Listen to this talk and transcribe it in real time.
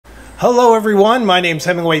Hello everyone, my name's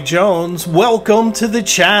Hemingway Jones. Welcome to the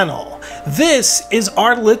channel. This is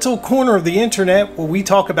our little corner of the internet where we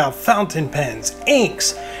talk about fountain pens,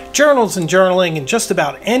 inks, journals and journaling, and just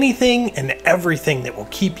about anything and everything that will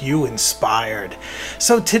keep you inspired.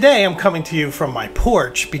 So today I'm coming to you from my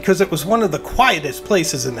porch because it was one of the quietest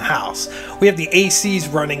places in the house. We have the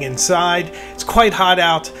ACs running inside. It's quite hot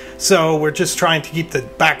out, so we're just trying to keep the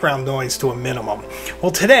background noise to a minimum.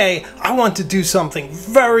 Well, today I want to do something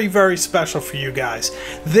very special for you guys.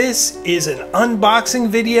 This is an unboxing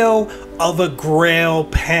video of a Grail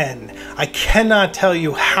pen. I cannot tell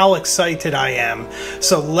you how excited I am.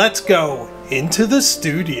 So let's go into the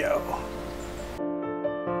studio.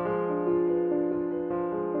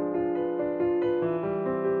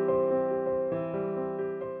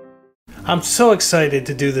 I'm so excited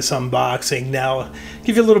to do this unboxing. Now,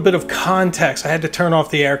 give you a little bit of context. I had to turn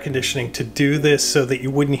off the air conditioning to do this so that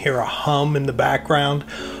you wouldn't hear a hum in the background.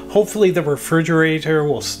 Hopefully the refrigerator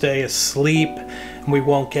will stay asleep and we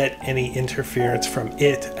won't get any interference from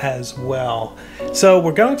it as well. So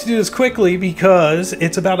we're going to do this quickly because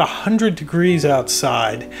it's about 100 degrees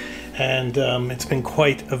outside and it's been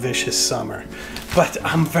quite a vicious summer. But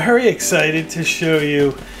I'm very excited to show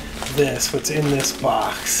you what's in this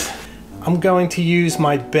box. I'm going to use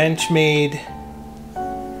my Benchmade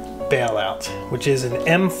bailout, which is an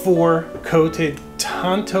M4 coated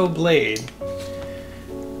Tanto blade.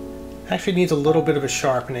 Actually needs a little bit of a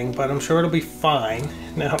sharpening, but I'm sure it'll be fine.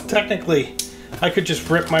 Now, technically, I could just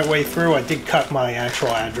rip my way through. I did cut my actual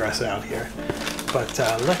address out here. But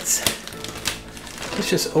let's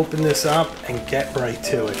just open this up and get right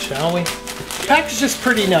to it, shall we? The package is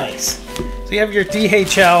pretty nice. So you have your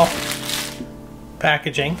DHL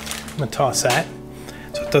packaging. I'm gonna toss that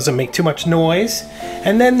so it doesn't make too much noise.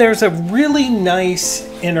 And then there's a really nice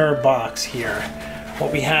inner box here.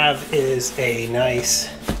 What we have is a nice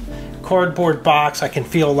cardboard box. I can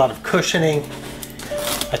feel a lot of cushioning,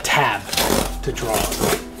 a tab to draw.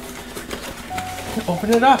 Open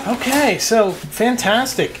it up. Okay, so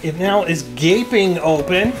fantastic. It now is gaping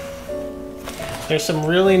open. There's some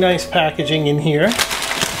really nice packaging in here.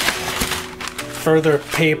 Further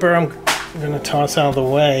paper I'm going to toss out of the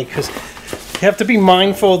way because you have to be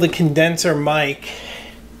mindful of the condenser mic.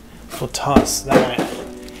 We'll toss that.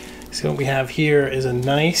 See what we have here is a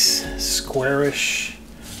nice squarish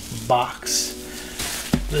box.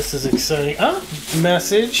 This is exciting.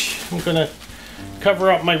 Message. I'm going to cover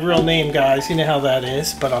up my real name, guys. You know how that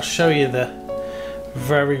is, but I'll show you the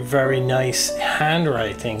very nice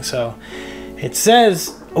handwriting. So it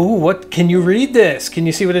says, oh, what can you read this? Can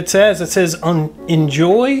you see what it says? It says,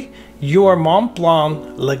 enjoy your Mont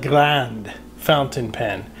Blanc Le Grand fountain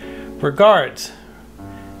pen. Regards,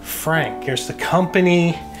 Frank. Here's the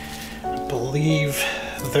company. I believe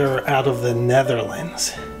they're out of the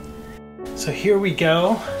Netherlands. So here we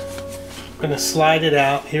go. I'm gonna slide it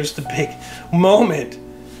out. Here's the big moment.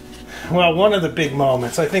 Well, one of the big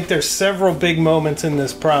moments. I think there's several big moments in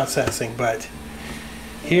this processing, but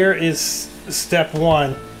here is step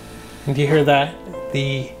one. And do you hear that?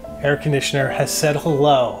 The air conditioner has said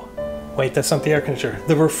hello. Wait, that's not the air conditioner.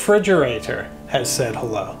 The refrigerator has said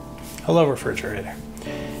hello. Hello, refrigerator.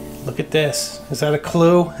 Look at this. Is that a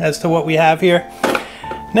clue as to what we have here?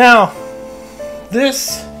 Now,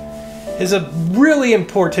 this is a really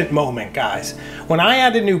important moment, guys. When I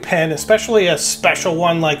add a new pen, especially a special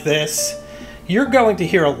one like this, you're going to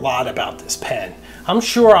hear a lot about this pen. I'm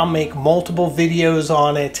sure I'll make multiple videos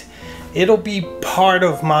on it. It'll be part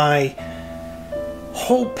of my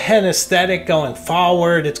whole pen aesthetic going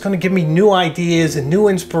forward. It's going to give me new ideas and new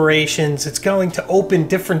inspirations. It's going to open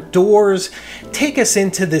different doors, take us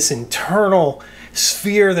into this internal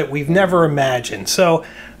sphere that we've never imagined. So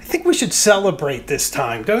I think we should celebrate this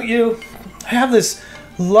time, don't you? I have this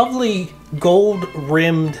lovely gold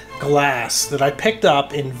rimmed glass that I picked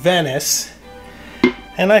up in Venice,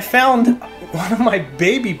 and I found one of my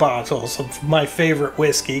baby bottles of my favorite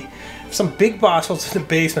whiskey. Some big bottles in the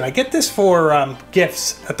basement. I get this for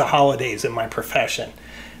gifts at the holidays in my profession.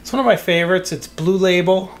 It's one of my favorites. It's Blue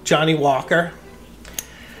Label, Johnny Walker.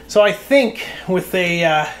 So I think with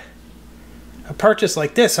a purchase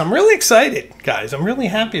like this, I'm really excited, guys. I'm really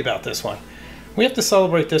happy about this one. We have to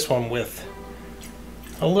celebrate this one with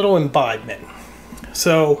a little imbibement.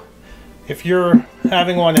 So if you're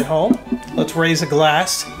having one at home, let's raise a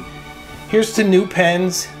glass. Here's to new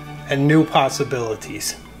pens and new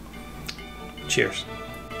possibilities. Cheers.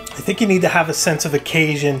 I think you need to have a sense of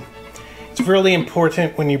occasion. It's really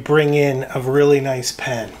important when you bring in a really nice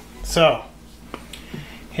pen. So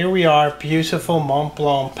here we are, beautiful Mont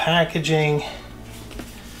Blanc packaging.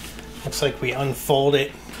 Looks like we unfold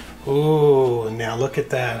it Ooh, now look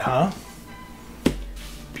at that, huh?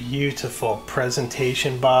 Beautiful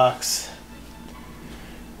presentation box.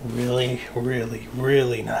 Really, really,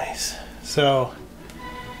 really nice. So,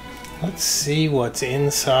 let's see what's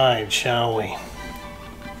inside, shall we?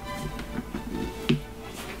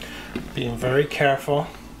 Being very careful.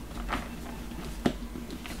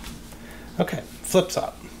 Okay, flips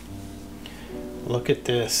up. Look at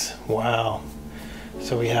this. Wow.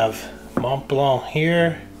 So we have Mont Blanc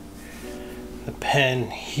here, the pen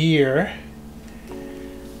here.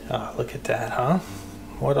 Oh, look at that, huh?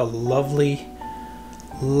 What a lovely,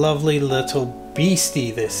 lovely little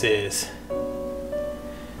beastie this is.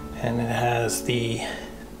 And it has the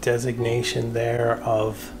designation there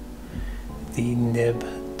of the nib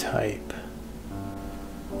type,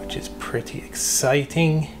 which is pretty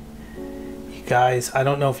exciting. You guys, I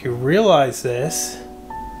don't know if you realize this,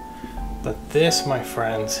 but this, my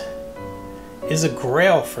friends, is a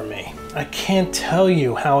grail for me. I can't tell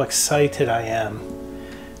you how excited I am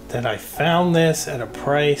that I found this at a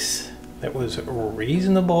price that was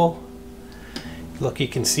reasonable. Look, you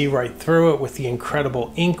can see right through it with the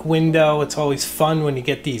incredible ink window. It's always fun when you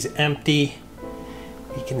get these empty.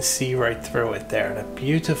 You can see right through it there. The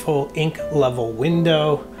beautiful ink level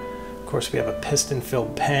window. Of course, we have a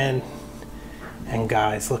piston-filled pen. And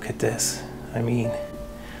guys, look at this. I mean,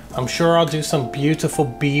 I'm sure I'll do some beautiful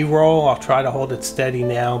B-roll. I'll try to hold it steady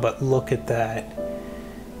now, but look at that.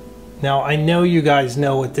 Now, I know you guys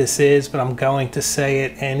know what this is, but I'm going to say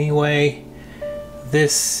it anyway.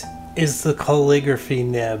 This is the calligraphy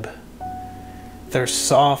nib. Their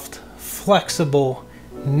soft, flexible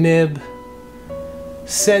nib,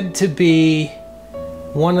 said to be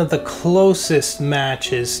one of the closest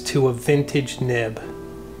matches to a vintage nib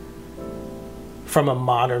from a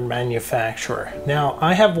modern manufacturer. Now,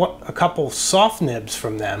 I have a couple soft nibs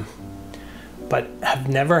from them, but have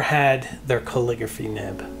never had their calligraphy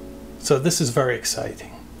nib. So this is very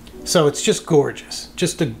exciting. So it's just gorgeous.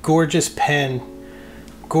 Just a gorgeous pen,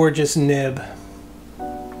 gorgeous nib.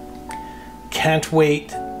 Can't wait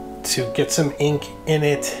to get some ink in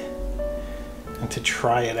it and to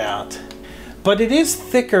try it out. But it is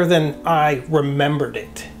thicker than I remembered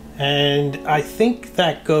it. And I think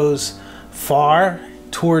that goes far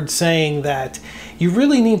towards saying that you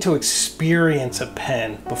really need to experience a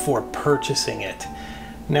pen before purchasing it.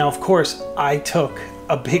 Now, of course, I took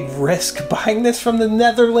a big risk buying this from the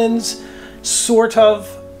Netherlands, sort of.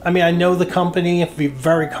 I mean, I know the company, I'd be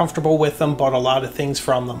very comfortable with them, bought a lot of things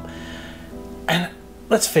from them. And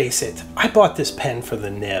let's face it, I bought this pen for the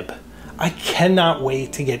nib. I cannot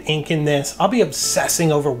wait to get ink in this. I'll be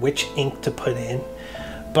obsessing over which ink to put in,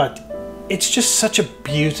 but it's just such a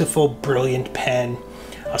beautiful, brilliant pen.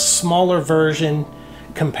 A smaller version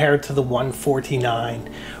compared to the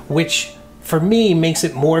 149, which for me makes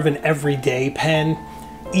it more of an everyday pen,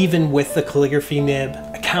 even with the calligraphy nib.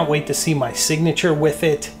 I can't wait to see my signature with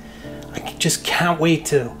it. I just can't wait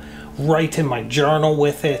to write in my journal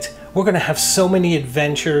with it. We're gonna have so many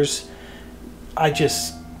adventures. I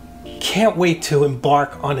just can't wait to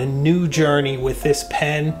embark on a new journey with this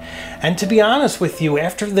pen. And to be honest with you,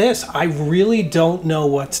 after this, I really don't know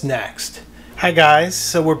what's next. Hi guys,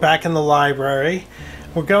 so we're back in the library.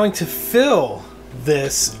 We're going to fill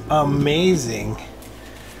this amazing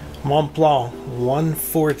Mont Blanc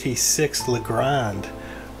 146 Legrand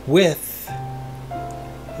with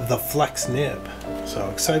the Flex nib. So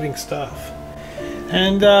exciting stuff.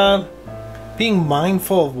 And being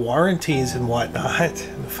mindful of warranties and whatnot,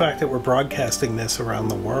 and the fact that we're broadcasting this around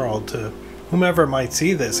the world to whomever might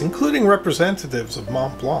see this, including representatives of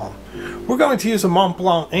Mont Blanc, we're going to use a Mont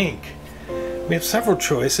Blanc ink. We have several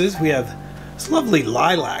choices. We have this lovely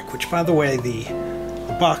lilac, which, by the way, the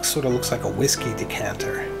box sort of looks like a whiskey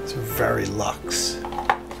decanter. It's very luxe.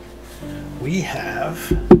 We have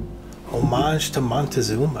Homage to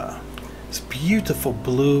Montezuma. This beautiful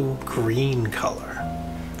blue-green color.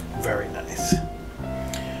 Very nice.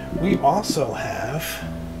 We also have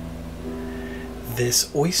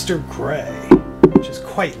this oyster gray, which is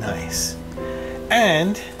quite nice.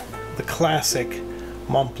 And the classic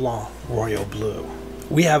Mont Blanc Royal Blue.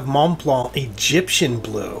 We have Mont Blanc Egyptian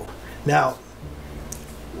Blue. Now,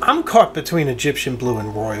 I'm caught between Egyptian Blue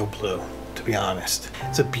and Royal Blue, to be honest.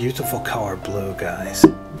 It's a beautiful color blue, guys.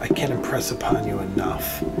 I can't impress upon you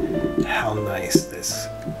enough how nice this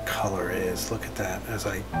color is. Look at that as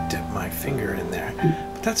I dip my finger in there.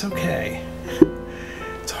 But that's okay.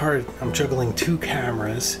 It's hard. I'm juggling two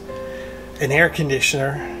cameras, an air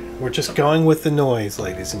conditioner. We're just going with the noise,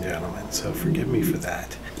 ladies and gentlemen, so forgive me for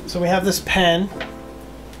that. So we have this pen,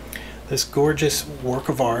 this gorgeous work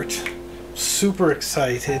of art. Super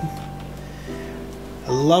excited.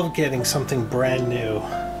 I love getting something brand new.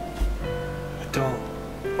 I don't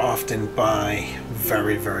often buy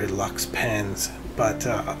very, very luxe pens, but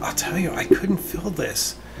I'll tell you, I couldn't fill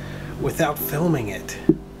this without filming it.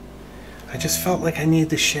 I just felt like I needed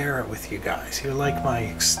to share it with you guys. You're like my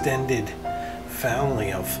extended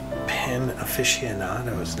family of pen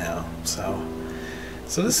aficionados now. So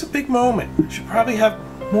this is a big moment. I should probably have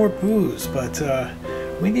more booze, but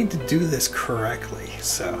we need to do this correctly.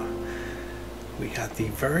 So we got the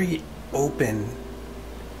very open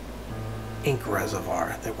ink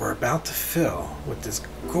reservoir that we're about to fill with this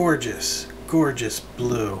gorgeous, gorgeous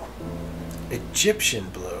blue, Egyptian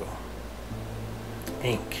blue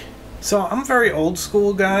ink. So I'm very old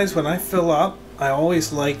school, guys. When I fill up, I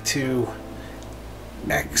always like to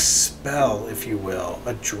expel, if you will,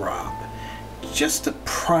 a drop, just to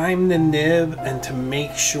prime the nib and to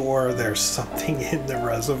make sure there's something in the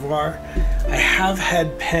reservoir. I have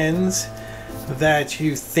had pens that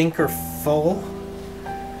you think are full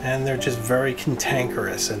and they're just very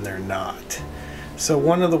cantankerous, and they're not. So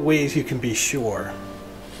one of the ways you can be sure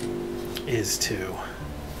is to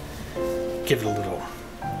give it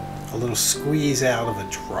a little squeeze out of a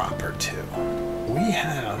drop or two. We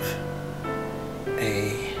have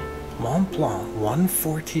a Mont Blanc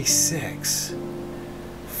 146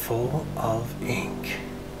 full of ink.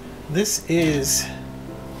 This is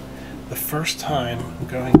the first time I'm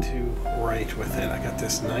going to write with it. I got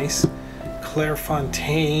this nice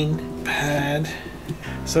Clairefontaine pad.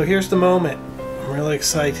 So here's the moment. I'm really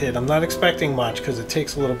excited. I'm not expecting much because it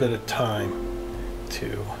takes a little bit of time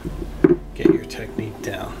to get your technique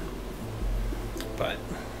down. But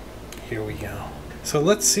here we go. So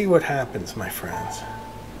let's see what happens, my friends.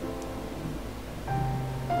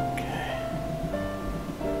 Okay.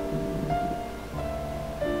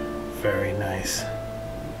 Very nice.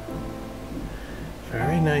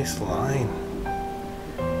 Very nice line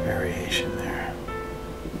variation there.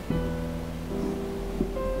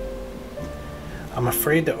 I'm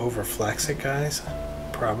afraid to overflex it, guys.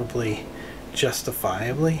 Probably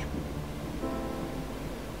justifiably.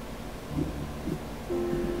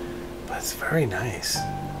 But it's very nice.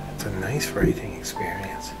 It's a nice writing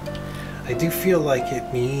experience. I do feel like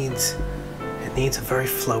it needs a very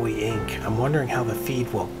flowy ink. I'm wondering how the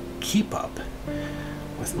feed will keep up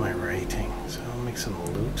with my writing. So I'll make some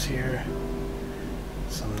loops here.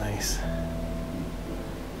 Some nice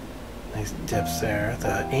dips there.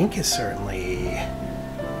 The ink is certainly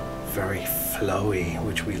very flowy,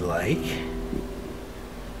 which we like.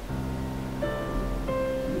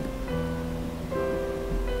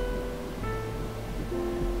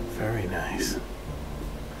 Very nice.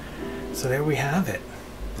 So there we have it.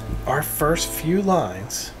 Our first few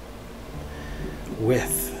lines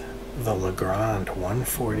with the Legrand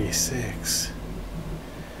 146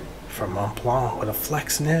 from Mont Blanc with a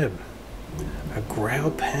flex nib, a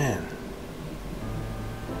Grail pen.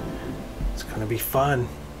 It's going to be fun.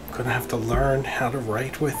 I'm going to have to learn how to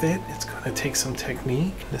write with it. It's going to take some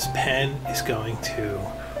technique. This pen is going to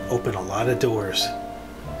open a lot of doors.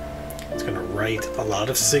 It's going to write a lot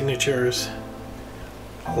of signatures,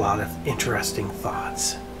 a lot of interesting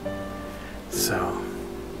thoughts. So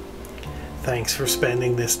thanks for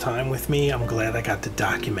spending this time with me. I'm glad I got to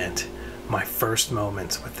document my first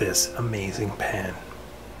moments with this amazing pen.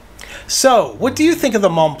 So, what do you think of the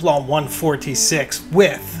Mont Blanc 146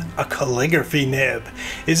 with a calligraphy nib?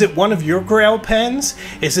 Is it one of your Grail pens?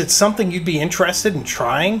 Is it something you'd be interested in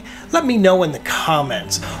trying? Let me know in the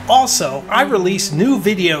comments. Also, I release new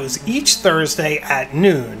videos each Thursday at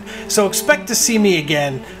noon, so expect to see me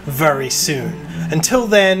again very soon. Until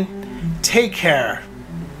then, take care.